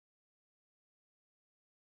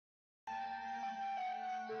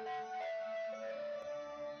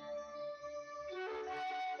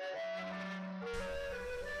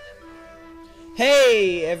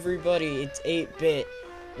Hey everybody, it's 8-Bit.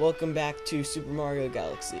 Welcome back to Super Mario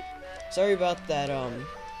Galaxy. Sorry about that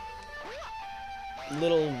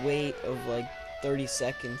little wait of like 30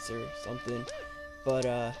 seconds or something, but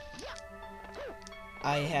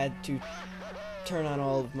I had to turn on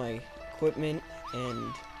all of my equipment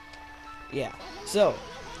and yeah. So,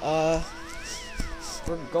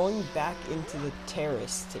 we're going back into the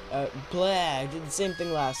terrace. I did the same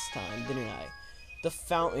thing last time, didn't I? The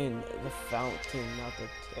fountain, not the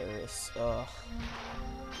terrace. Ugh.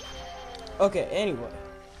 Okay, anyway.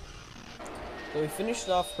 So we finished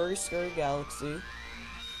off Hurry Scurry Galaxy,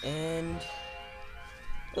 and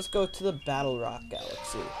let's go to the Battlerock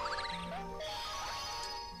Galaxy.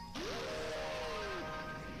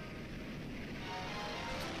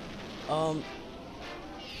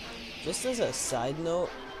 Just as a side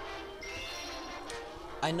note,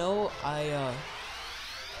 I know I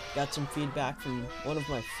got some feedback from one of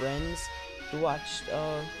my friends who watched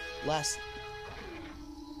the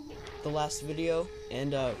last video,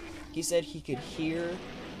 and he said he could hear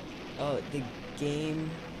the game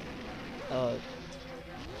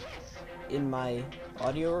in my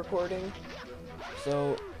audio recording.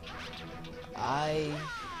 So I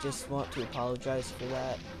just want to apologize for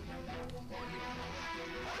that.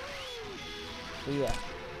 But yeah.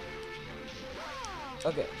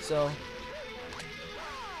 Okay, so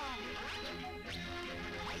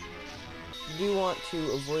you do want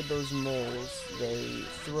to avoid those moles. They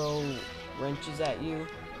throw wrenches at you,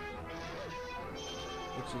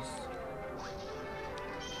 which is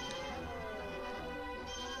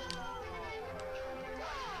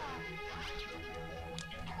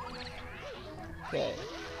okay.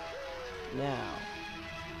 Now,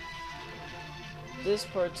 this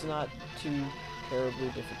part's not too terribly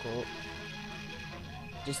difficult.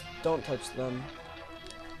 Just don't touch them.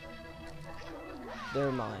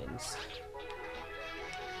 They're mines.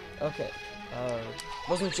 Okay,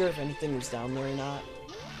 wasn't sure if anything was down there or not.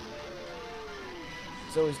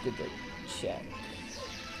 It's always good to check.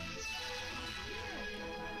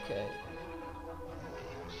 Okay.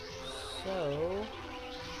 So,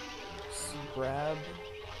 let's grab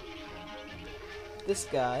this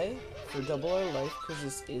guy for double our life, because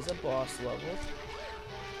this is a boss level.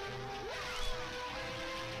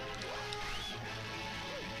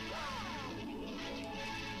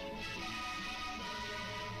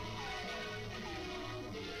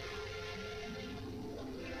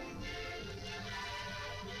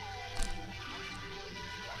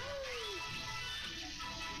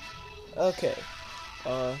 Okay,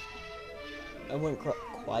 I went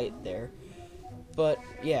quiet there, but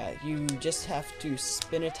yeah, you just have to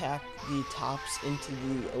spin attack the tops into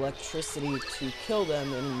the electricity to kill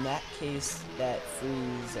them, and in that case, that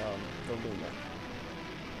frees, the Luna.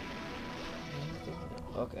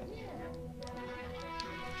 Okay.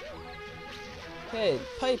 Okay,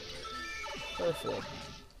 pipe! Perfect.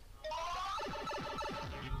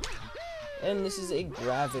 And this is a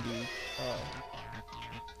gravity,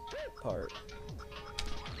 part.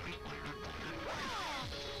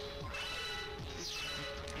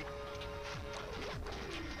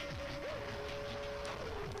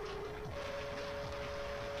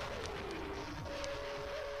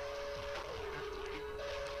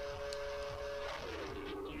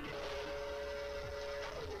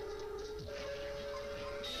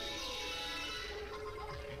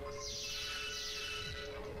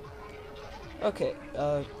 Okay,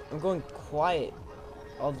 I'm going quiet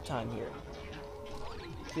all the time here.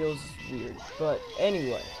 Feels weird, but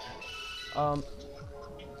anyway,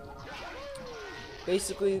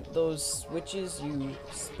 basically those switches, you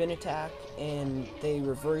spin attack and they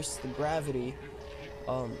reverse the gravity.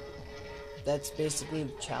 That's basically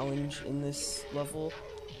the challenge in this level.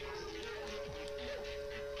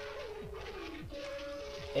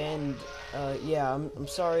 And yeah, I'm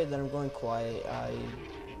sorry that I'm going quiet. I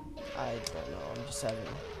don't know, I'm just having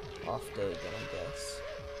an off day again, I guess.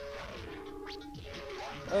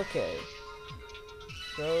 Okay,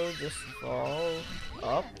 so just fall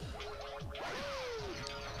up.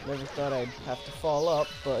 Never thought I'd have to fall up,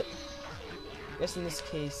 but I guess in this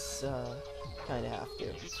case, kinda have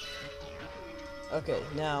to. Okay,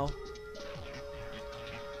 now,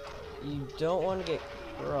 you don't want to get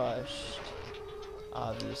crushed.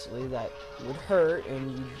 Obviously, that would hurt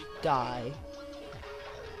and you'd die.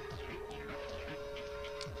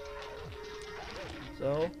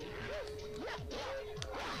 So,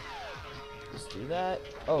 just do that.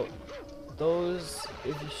 Oh, those,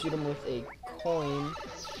 if you shoot them with a coin,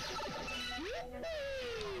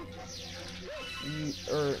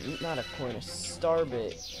 or not a coin, a star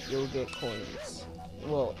bit, you'll get coins.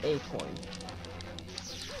 Well, a coin.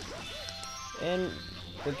 And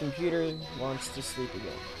the computer wants to sleep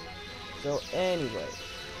again. So anyway.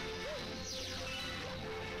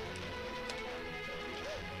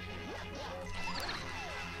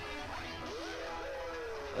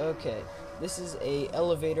 Okay, this is a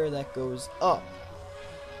elevator that goes up.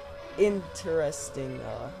 Interesting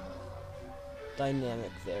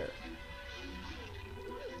dynamic there.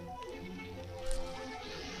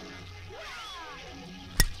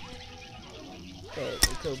 Okay,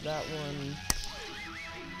 we killed that one.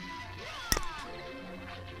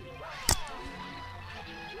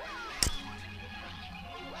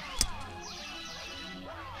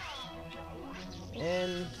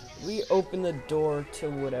 And we open the door to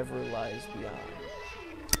whatever lies beyond.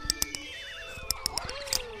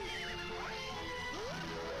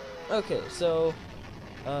 Okay, so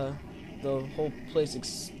the whole place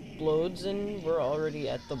explodes and we're already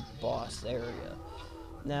at the boss area.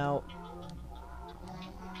 Now,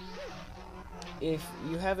 if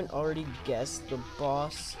you haven't already guessed, the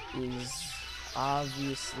boss is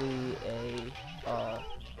obviously a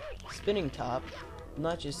spinning top.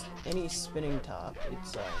 Not just any spinning top,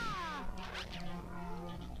 it's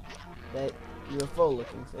that UFO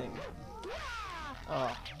looking thing.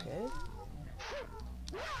 Oh, okay.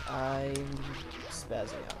 I'm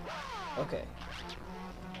spazzing out. Okay.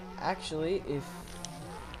 Actually, if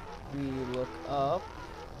we look up,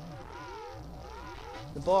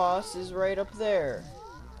 the boss is right up there.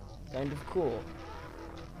 Kind of cool.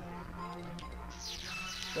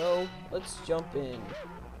 So, let's jump in.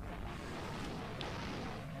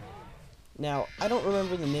 Now, I don't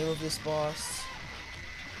remember the name of this boss.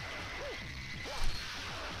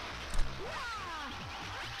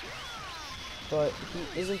 But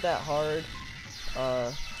he isn't that hard.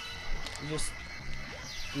 You just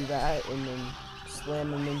do that and then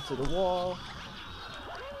slam him into the wall.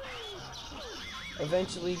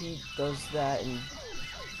 Eventually he does that, and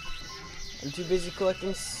I'm too busy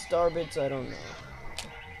collecting star bits, I don't know.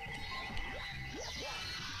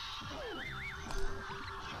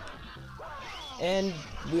 And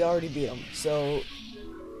we already beat him, so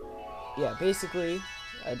yeah, basically,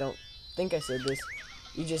 I don't think I said this,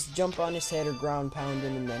 you just jump on his head or ground pound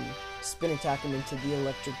him and then spin attack him into the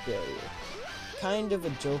electric barrier. Kind of a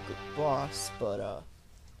joke boss, but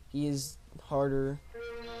he is harder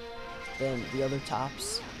than the other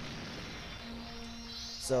tops.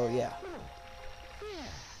 So yeah.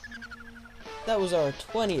 That was our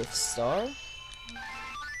 20th star.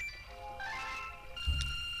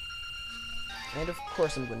 And of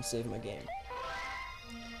course I'm going to save my game.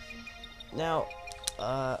 Now,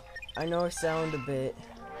 I know I sound a bit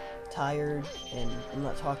tired and I'm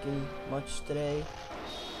not talking much today,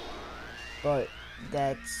 but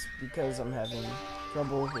that's because I'm having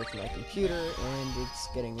trouble with my computer and it's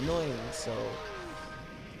getting annoying, so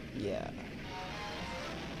yeah.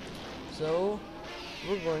 So,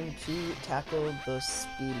 we're going to tackle the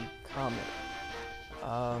speedy comet.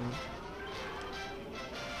 I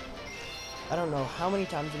don't know how many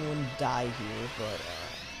times I'm going to die here, but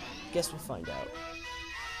guess we'll find out.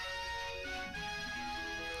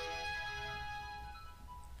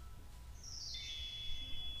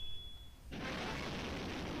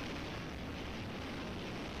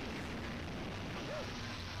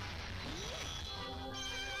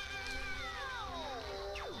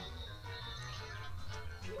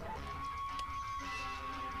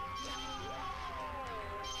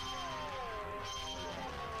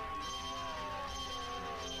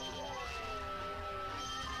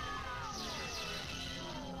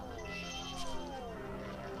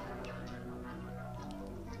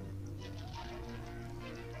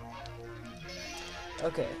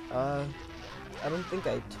 Okay, I don't think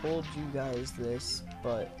I told you guys this,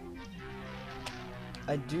 but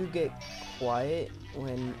I do get quiet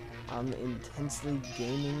when I'm intensely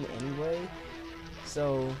gaming anyway,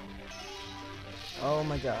 so, oh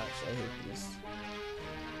my gosh, I hate this.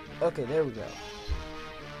 Okay, there we go.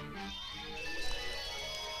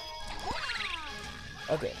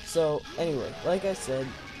 Okay, so, anyway, like I said,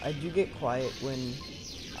 I do get quiet when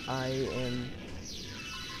I am,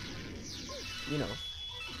 you know,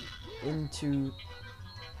 into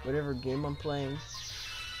whatever game I'm playing.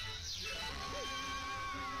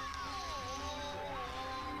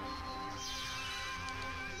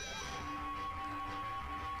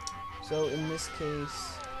 So in this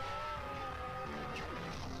case,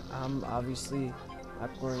 I'm obviously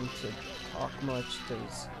not going to talk much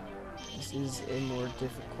because this is a more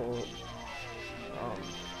difficult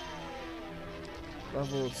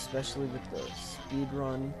level, especially with the speed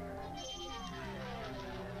run.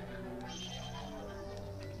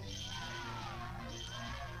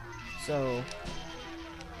 So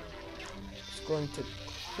going to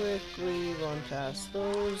quickly run past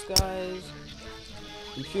those guys.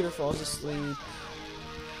 Computer falls asleep.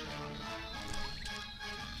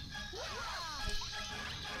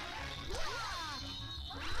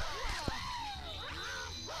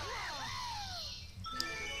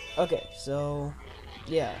 Okay, so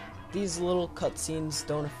yeah, these little cutscenes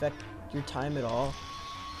don't affect your time at all,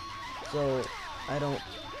 so I don't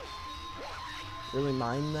really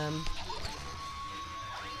mind them.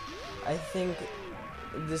 I think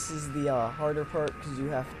this is the harder part because you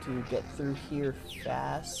have to get through here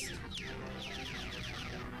fast.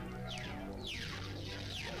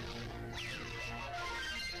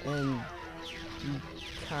 And you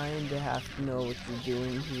kinda have to know what you're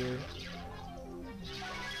doing here.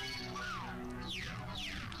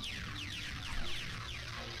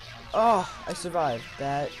 Oh, I survived.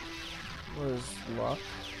 That was luck.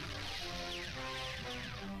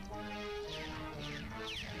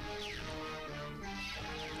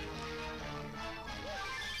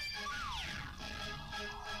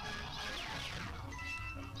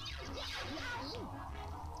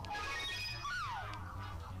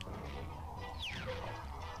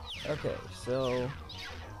 Okay, so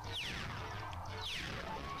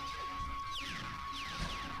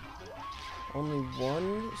only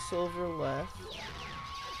one silver left.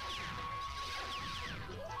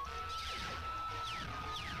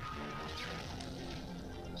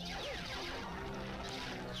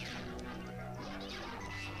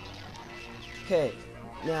 Okay,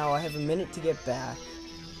 now I have a minute to get back,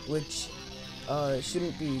 which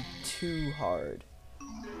shouldn't be too hard.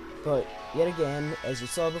 But yet again, as you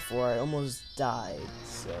saw before, I almost died,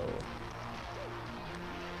 so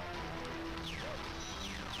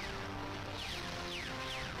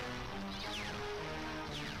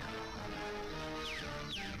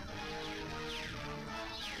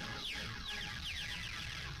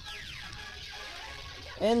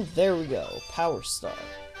and there we go, Power Star,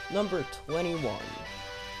 number 21.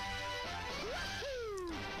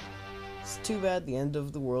 It's too bad the end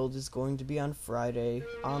of the world is going to be on Friday,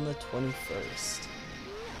 on the 21st.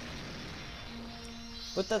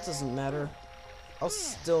 But that doesn't matter. I'll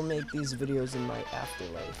still make these videos in my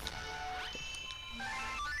afterlife.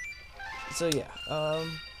 So yeah, of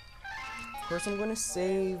course I'm gonna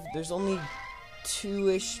save. There's only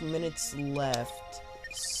 2-ish minutes left.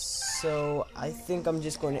 So I think I'm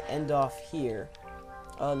just going to end off here.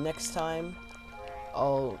 Next time,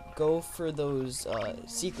 I'll go for those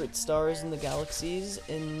secret stars in the galaxies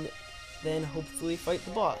and then hopefully fight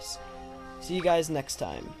the boss. See you guys next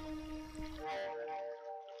time.